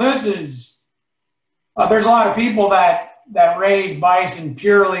economics. This is there's a lot of people that raise bison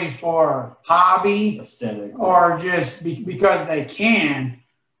purely for hobby, aesthetics, or just because they can.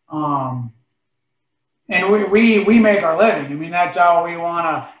 And we make our living. That's how we want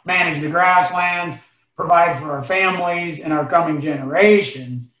to manage the grasslands, provide for our families and our coming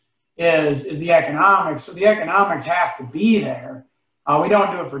generations, is the economics. So the economics have to be there. We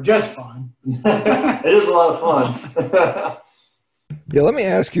don't do it for just fun. It is a lot of fun. Yeah, let me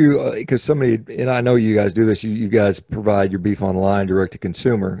ask you, because and I know you guys do this, you guys provide your beef online direct to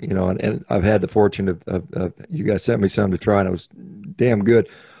consumer, and I've had the fortune of you guys sent me some to try, and it was damn good.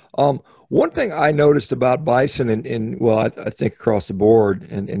 One thing I noticed about bison, I think across the board,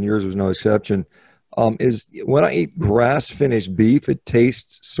 and yours was no exception, is when I eat grass-finished beef, it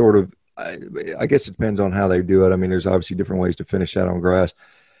tastes sort of, I guess it depends on how they do it. There's obviously different ways to finish that on grass.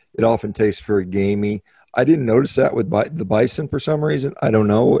 It often tastes very gamey. I didn't notice that with the bison for some reason. I don't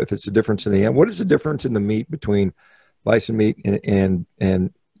know if it's a difference in the end. What is the difference in the meat between bison meat and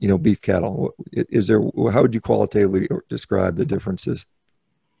beef cattle? Is there? How would you qualitatively describe the differences?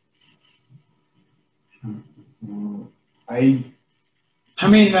 You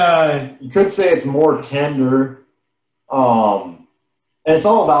could say it's more tender. And it's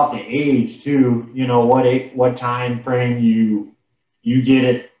all about the age too. You know, what time frame you get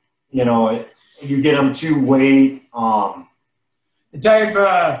it. You know, you get them to weight. The type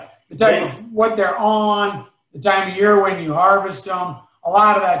of what they're on, the time of year when you harvest them. A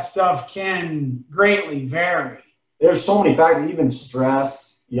lot of that stuff can greatly vary. There's so many factors, even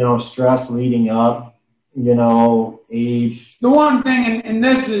stress. You know, stress leading up. You know, age. The one thing, and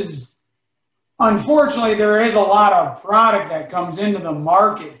this is, unfortunately, there is a lot of product that comes into the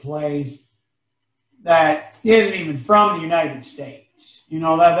marketplace that isn't even from the United States. You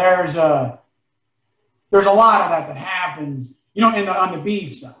know, that there's a lot of that happens, you know, on the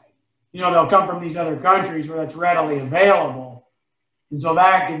beef side. You know, they'll come from these other countries where that's readily available. And so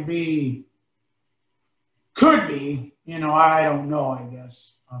that could be, you know, I don't know, I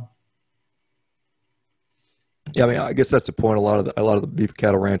guess. Yeah, I mean, I guess that's the point. A lot of the beef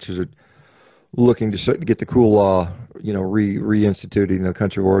cattle ranchers are looking to get the cool law, you know, reinstituting the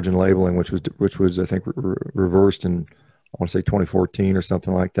country of origin labeling, which was I think reversed in, I want to say 2014 or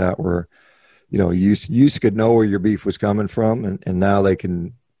something like that, where, you know, you could know where your beef was coming from, and now they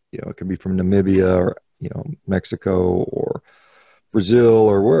can, you know, it could be from Namibia or, you know, Mexico or Brazil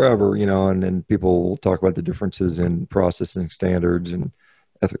or wherever, you know, and then people will talk about the differences in processing standards and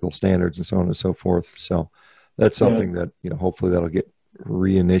ethical standards and so on and so forth. So that's something that, you know, hopefully that'll get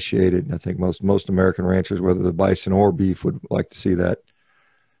reinitiated. I think most American ranchers, whether the bison or beef, would like to see that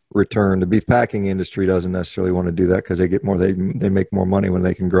return. The beef packing industry doesn't necessarily want to do that because they get more, they make more money when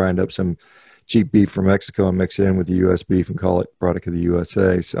they can grind up some cheap beef from Mexico and mix it in with the U.S. beef and call it product of the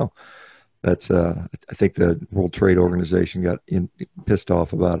USA. So that's, I think the World Trade Organization got pissed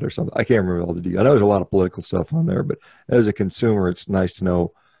off about it or something. I can't remember all the details. I know there's a lot of political stuff on there, but as a consumer, it's nice to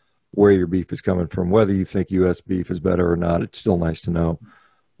know where your beef is coming from. Whether you think U.S. beef is better or not, it's still nice to know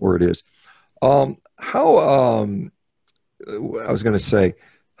where it is. I was going to say,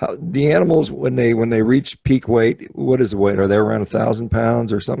 how the animals, when they reach peak weight, what is the weight? Are they around 1,000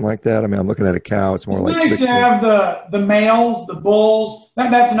 pounds or something like that? I mean, I'm looking at a cow. It's more like nice 60. To have the males, the bulls.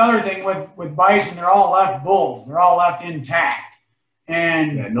 That's another thing with bison. They're all left bulls. They're all left intact,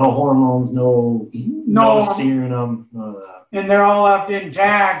 and no hormones, no steering them, none of that. And they're all left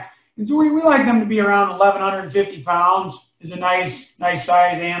intact. And so we like them to be around 1,150 pounds is a nice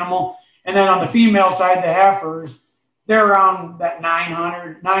size animal. And then on the female side, the heifers, they're around that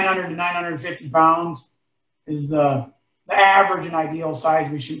 900 to 950 pounds is the average and ideal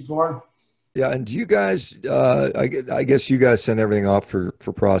size we shoot for. Yeah, and do you guys, I guess you guys send everything off for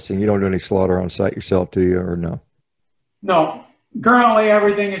processing. You don't do any slaughter on site yourself, do you, or no? No. Currently,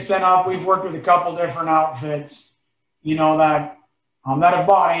 everything is sent off. We've worked with a couple different outfits, you know, that have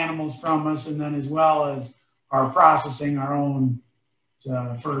bought animals from us, and then as well as are processing our own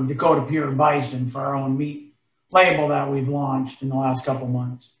for Dakota Pure Bison for our own meat label that we've launched in the last couple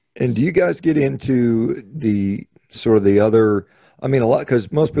months. And do you guys get into the sort of the other, I mean, a lot,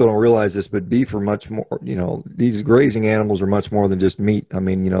 because most people don't realize this, but beef are much more, you know, these grazing animals are much more than just meat. I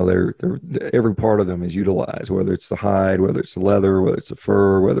mean, you know, they're every part of them is utilized, whether it's the hide, whether it's the leather, whether it's the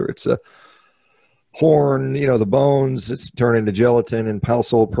fur, whether it's a horn, you know, the bones, it's turned into gelatin and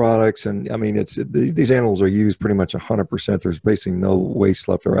household products. And I mean, these animals are used pretty much 100%. There's basically no waste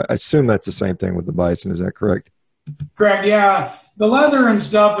left. I assume that's the same thing with the bison. Is that correct? Correct. Yeah. The leather and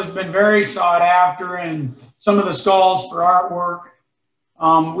stuff has been very sought after, and some of the skulls for artwork.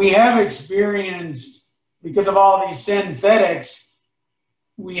 We have experienced, because of all these synthetics,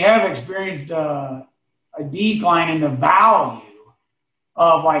 we have experienced a decline in the value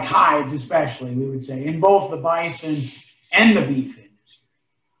of like hides, especially, we would say, in both the bison and the beef industry,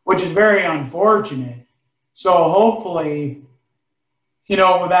 which is very unfortunate. So hopefully, you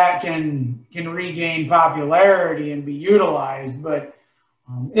know, that can regain popularity and be utilized, but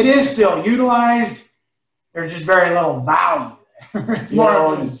it is still utilized. There's just very little value there. It's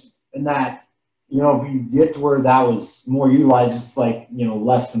more and that, you know, if you get to where that was more utilized, it's like, you know,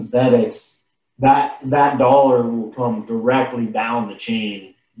 less synthetics, that dollar will come directly down the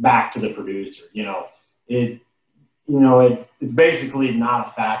chain back to the producer. It's basically not a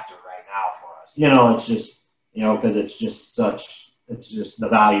factor right now for us. You know, it's just, you know, because it's just the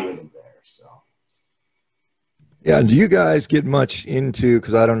value isn't there. So. Yeah. And do you guys get much into,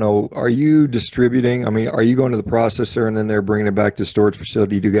 because I don't know, are you distributing? I mean, are you going to the processor and then they're bringing it back to storage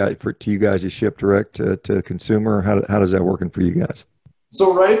facility? Do you guys to ship direct to consumer? How does that working for you guys?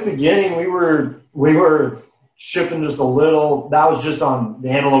 So right at the beginning, we were shipping just a little. That was just on the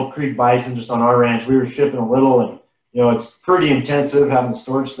Antelope Creek Bison, just on our ranch. We were shipping a little, and you know, it's pretty intensive having the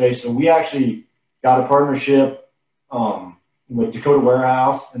storage space. So we actually got a partnership with Dakota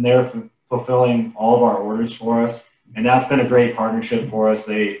Warehouse, and they're fulfilling all of our orders for us. and that's been a great partnership for us.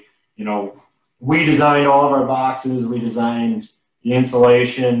 They, you know, we designed all of our boxes. We designed the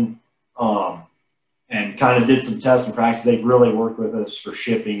insulation, and kind of did some tests and practice. They've really worked with us for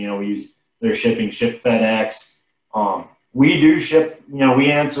shipping. You know, we use their shipping, ship FedEx. We do ship, you know,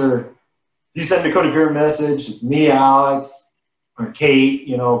 we answer, if you send Dakota Pure a message, it's me, Alex, or Kate.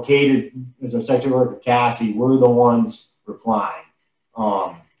 You know, Kate is our secretary worker, Cassie. We're the ones replying.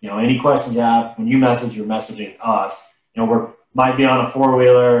 You know, any questions you have, when you message, you're messaging us. You know, we might be on a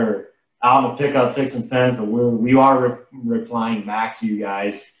four-wheeler or out in a pickup fixing fence, but we are replying back to you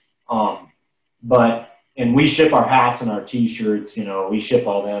guys. And we ship our hats and our T-shirts. You know, we ship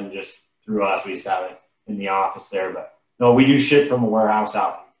all them just through us. We just have it in the office there. But no, we do ship from a warehouse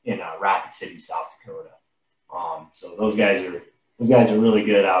out in Rapid City, South Dakota. So those guys are really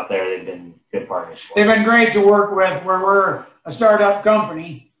good out there. They've been good partners for us. They've been great to work with. We're a startup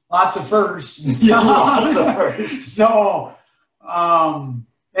company, lots of firsts. Yeah, lots of firsts. So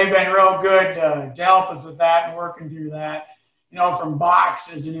they've been real good to help us with that and working through that. You know, from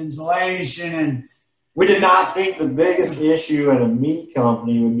boxes and insulation. And we did not think the biggest issue in a meat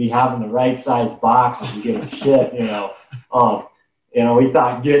company would be having the right size boxes to get them shipped. You know, we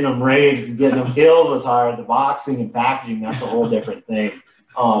thought getting them raised and getting them killed was hard. The boxing and packaging, that's a whole different thing.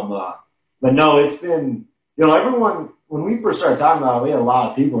 But no, it's been, you know, everyone, when we first started talking about it, we had a lot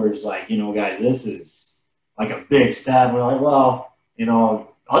of people who were just like, you know, guys, this is like a big step. And we're like, well, you know,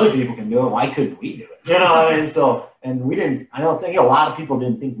 other people can do it. Why couldn't we do it? You know what I mean? So, and we didn't, I don't think a lot of people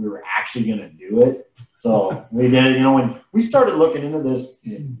didn't think we were actually going to do it. So we did it. You know, when we started looking into this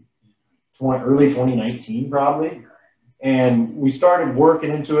in early 2019 probably, and we started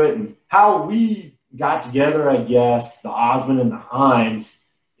working into it, and how we got together, I guess, the Assman and the Heims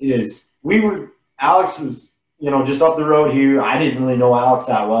is Alex was, you know, just up the road here. I didn't really know Alex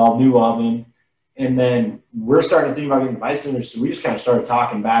that well, knew of him. And then we're starting to think about getting Bison, so we just kind of started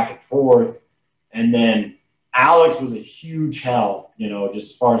talking back and forth. And then Alex was a huge help, you know,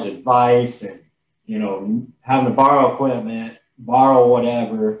 just as far as advice and, you know, having to borrow equipment, borrow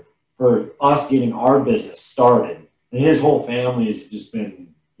whatever for us getting our business started. And his whole family has just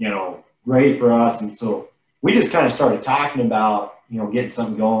been, you know, great for us. And so we just kind of started talking about, you know, getting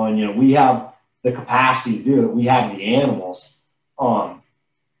something going. You know, we have the capacity to do it. We have the animals.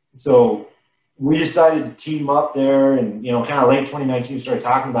 So we decided to team up there, and, you know, kind of late 2019, we started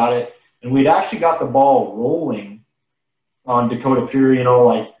talking about it. And we'd actually got the ball rolling on Dakota Pure. You know,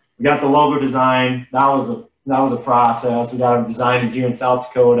 like, we got the logo design. That was a process. We got it designed here in South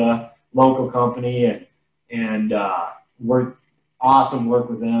Dakota, local company, and worked awesome work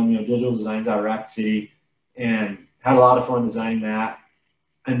with them. You know, digital designs out of Rapid City, and had a lot of fun designing that.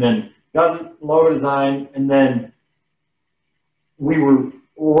 And then got the logo design, and then we were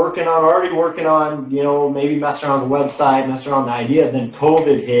already working on, you know, maybe messing around the website, messing around the idea. Then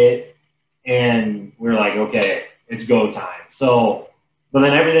COVID hit, and we were like, okay, it's go time. So, but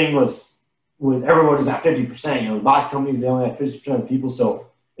then everything everyone was at 50%. You know, the box companies, they only had 50% of the people. So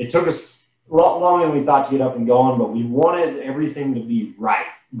it took us a lot longer than we thought to get up and going, but we wanted everything to be right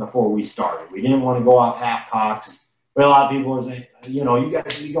before we started. We didn't want to go off half-cocked. But a lot of people were saying, you know, you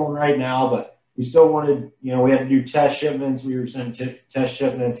guys should be going right now, but we still wanted, you know, we had to do test shipments. We were sending test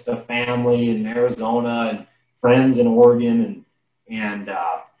shipments to family in Arizona and friends in Oregon. And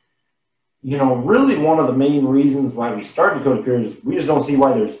you know, really one of the main reasons why we started Dakota Pure is we just don't see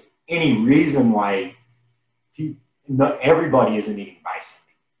why there's any reason why everybody isn't eating bison.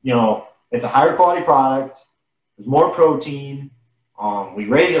 You know, it's a higher quality product. There's more protein. We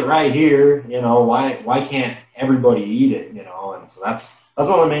raise it right here. You know, why can't everybody eat it? You know, and so that's one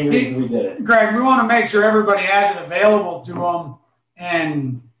of the main reasons we did it. Greg, we want to make sure everybody has it available to them,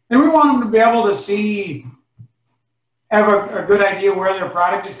 and we want them to be able to have a good idea where their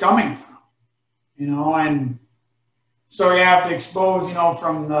product is coming from. You know, and so you have to expose, you know,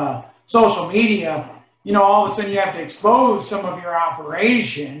 from the social media, you know, all of a sudden you have to expose some of your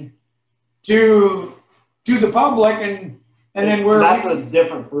operation to the public, and then that's a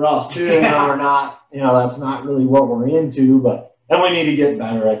different for us too. You know, we're not, you know, that's not really what we're into, and we need to get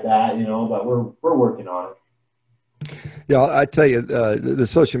better at that, you know, but we're working on it. Yeah, I tell you, the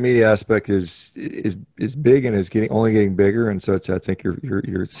social media aspect is big, and is only getting bigger, and so I think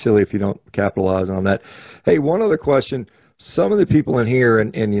you're silly if you don't capitalize on that. Hey, one other question: some of the people in here,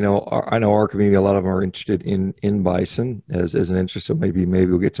 and you know, I know our community, a lot of them are interested in bison as an interest. So maybe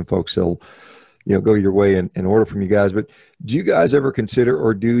we'll get some folks that'll, you know, go your way and order from you guys. But do you guys ever consider,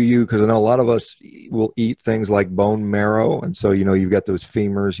 or do you, because I know a lot of us will eat things like bone marrow, and so, you know, you've got those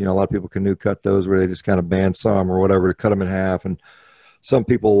femurs, you know, a lot of people canoe cut those where they just kind of bandsaw them or whatever to cut them in half and some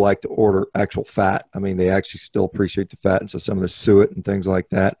people like to order actual fat. I mean, they actually still appreciate the fat, and so some of the suet and things like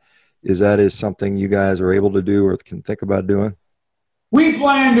that. Is something you guys are able to do or can think about doing? We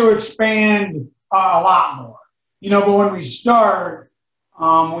plan to expand a lot more, but when we start,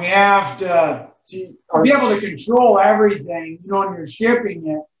 we have to be able to control everything, when you're shipping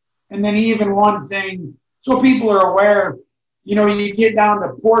it. And then even one thing, so people are aware, you get down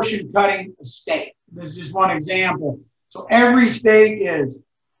to portion cutting a steak. This is just one example. So every steak is,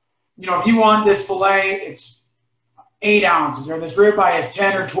 if you want this filet, it's 8 ounces, or this ribeye is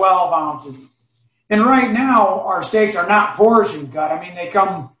 10 or 12 ounces. And right now, our steaks are not portion cut. I mean, they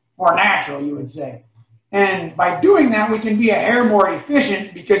come more natural, you would say. And by doing that, we can be a hair more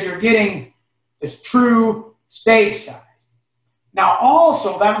efficient because you're getting this true steak size. Now,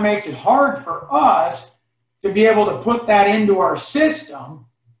 also, that makes it hard for us to be able to put that into our system.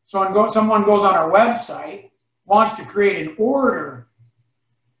 So when someone goes on our website, wants to create an order,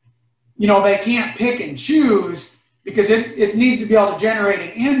 they can't pick and choose because it needs to be able to generate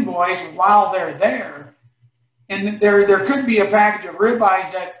an invoice while they're there. And there could be a package of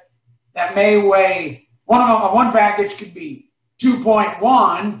ribeyes that may weigh, one package could be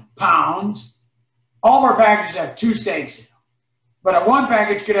 2.1 pounds. All of our packages have 2 steaks in them. But one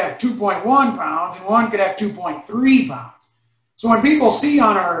package could have 2.1 pounds and one could have 2.3 pounds. So when people see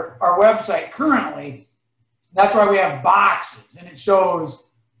on our website currently, that's why we have boxes, and it shows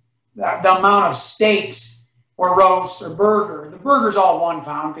the amount of steaks or roasts or burger. The burger's all 1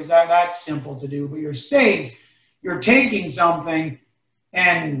 pound because that's simple to do. But your steaks, you're taking something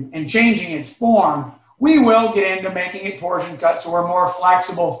and changing its form. We will get into making it portion cut so we're more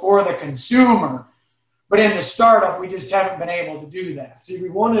flexible for the consumer. But in the startup, we just haven't been able to do that. See, we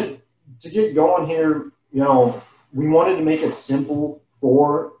wanted to get going here, we wanted to make it simple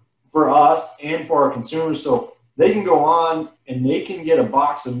for us and for our consumers so they can go on and they can get a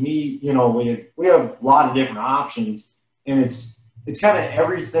box of meat. We have a lot of different options, and it's kind of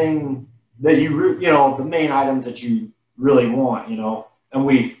everything that the main items that you really want, and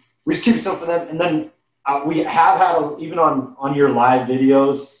we just keep it simple for them. And then we have had, even on your live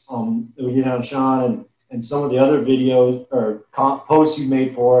videos that we did on Sean and some of the other videos or posts you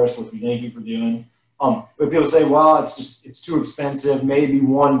made for us, which we thank you for doing. But people say, well, it's too expensive, maybe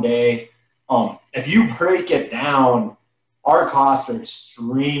one day. If you break it down, our costs are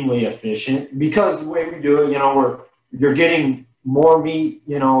extremely efficient because the way we do it, you're getting more meat,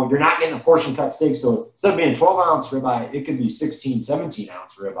 you're not getting a portion cut steak. So instead of being 12-ounce ribeye, it could be 16,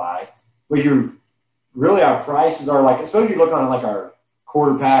 17-ounce ribeye. But our prices are especially if you look on our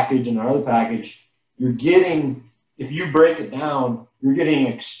quarter package and our other package, you're getting, if you break it down, you're getting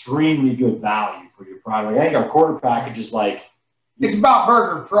extremely good value for your product. I think our quarter package is it's about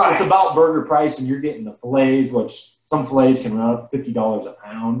burger price. It's about burger price, and you're getting the fillets, which some fillets can run up $50 a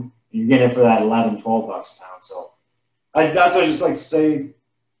pound. And you're getting it for that $11, $12 a pound. So that's what I just like to say,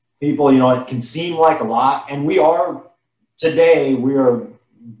 people, it can seem like a lot. And we are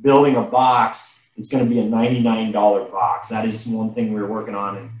building a box. It's going to be a $99 box. That is one thing we're working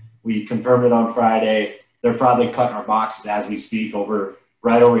on, and we confirmed it on Friday. They're probably cutting our boxes as we speak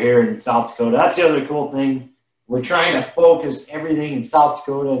right over here in South Dakota. That's the other cool thing. We're trying to focus everything in South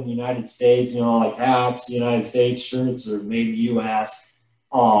Dakota and the United States, like hats, United States, shirts are made in the U.S.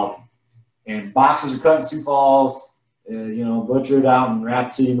 And boxes are cut in Sioux Falls, butchered out in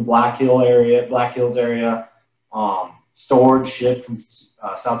Rapid City in the Black Hills area, stored, shipped from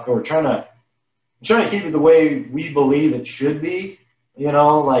South Dakota. We're trying to keep it the way we believe it should be,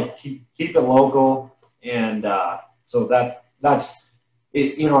 keep it local. And so that's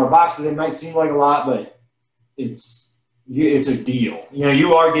it. Our boxes, it might seem like a lot, but it's a deal.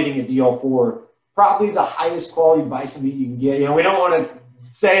 You are getting a deal for probably the highest quality bison meat you can get. We don't want to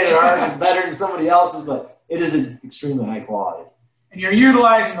say that ours is better than somebody else's, but it is extremely high quality. And you're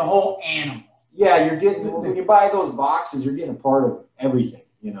utilizing the whole animal. Yeah, you're getting, when you buy those boxes, you're getting a part of everything,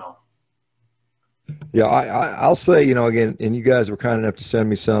 Yeah, I'll say, again, and you guys were kind enough to send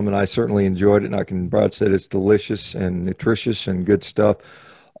me some, and I certainly enjoyed it. And Brad said it's delicious and nutritious and good stuff.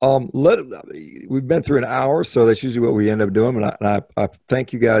 We've been through an hour, so that's usually what we end up doing. And I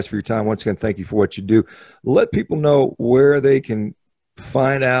thank you guys for your time. Once again, thank you for what you do. Let people know where they can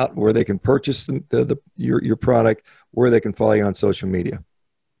find out, where they can purchase your product, where they can follow you on social media.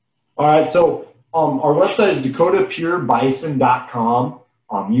 All right, so our website is DakotaPureBison.com.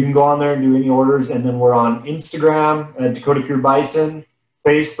 You can go on there and do any orders, and then we're on Instagram at Dakota Pure Bison,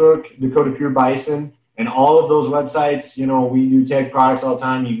 Facebook, Dakota Pure Bison, and all of those websites, we do tag products all the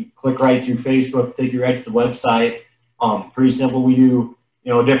time. You click right through Facebook, take you right to the website. Pretty simple. We do,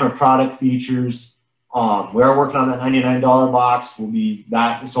 different product features. We are working on that $99 box.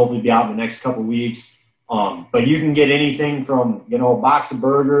 That will hopefully be out in the next couple of weeks. But you can get anything from, you know, a box of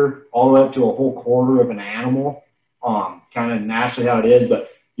burger all the way up to a whole quarter of an animal, kind of naturally how it is. But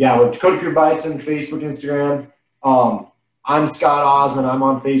yeah, we're Dakota Pure Bison, Facebook, Instagram. I'm Scott Assman. I'm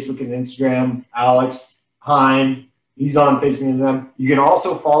on Facebook and Instagram. Alex Heim, he's on Facebook and Instagram. You can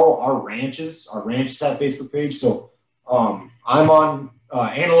also follow our ranches. Our ranch set Facebook page. So I'm on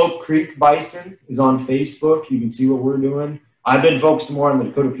Antelope Creek Bison is on Facebook. You can see what we're doing. I've been focusing more on the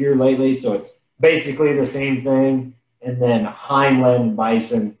Dakota Pure lately, so it's basically the same thing. And then Heimland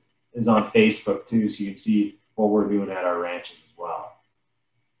Bison is on Facebook too, so you can see what we're doing at our ranches as well.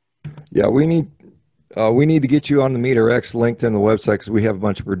 Yeah, we need to get you on the Meter X linked in the website, because we have a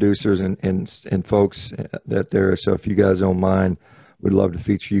bunch of producers and folks that there. So if you guys don't mind, we'd love to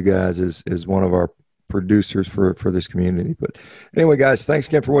feature you guys as one of our producers for this community. But anyway, guys, thanks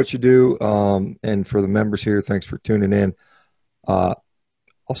again for what you do, and for the members here, thanks for tuning in.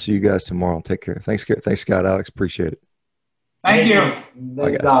 I'll see you guys tomorrow. Take care. Thanks, Scott. Alex, appreciate it. Thank you.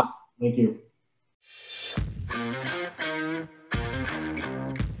 Thanks, Doc. Thank you.